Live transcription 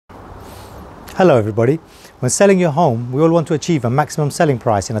Hello everybody. When selling your home, we all want to achieve a maximum selling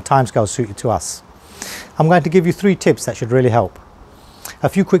price in a timescale suited to us. I'm going to give you 3 tips that should really help. A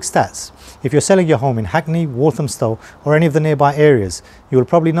few quick stats. If you're selling your home in Hackney, Walthamstow or any of the nearby areas, you will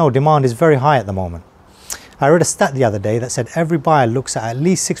probably know demand is very high at the moment. I read a stat the other day that said every buyer looks at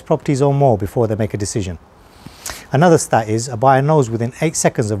least 6 properties or more before they make a decision. Another stat is a buyer knows within 8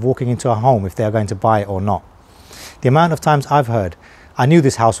 seconds of walking into a home if they are going to buy it or not. The amount of times I've heard, I knew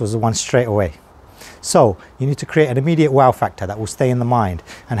this house was the one straight away. So you need to create an immediate wow factor that will stay in the mind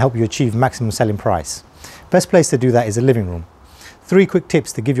and help you achieve maximum selling price. Best place to do that is the living room. 3 quick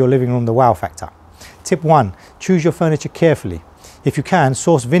tips to give your living room the wow factor. Tip 1, choose your furniture carefully. If you can,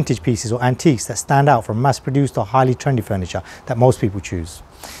 source vintage pieces or antiques that stand out from mass-produced or highly trendy furniture that most people choose.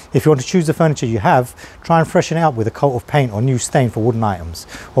 If you want to choose the furniture you have, try and freshen it up with a coat of paint or new stain for wooden items,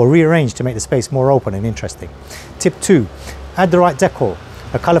 or rearrange to make the space more open and interesting. Tip 2, add the right decor.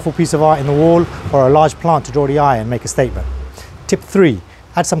 A colourful piece of art in the wall or a large plant to draw the eye and make a statement. Tip 3,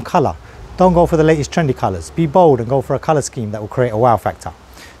 add some colour. Don't go for the latest trendy colours. Be bold and go for a colour scheme that will create a wow factor.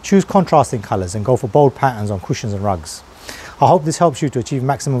 Choose contrasting colours and go for bold patterns on cushions and rugs. I hope this helps you to achieve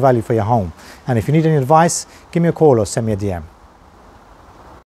maximum value for your home. And if you need any advice, give me a call or send me a DM.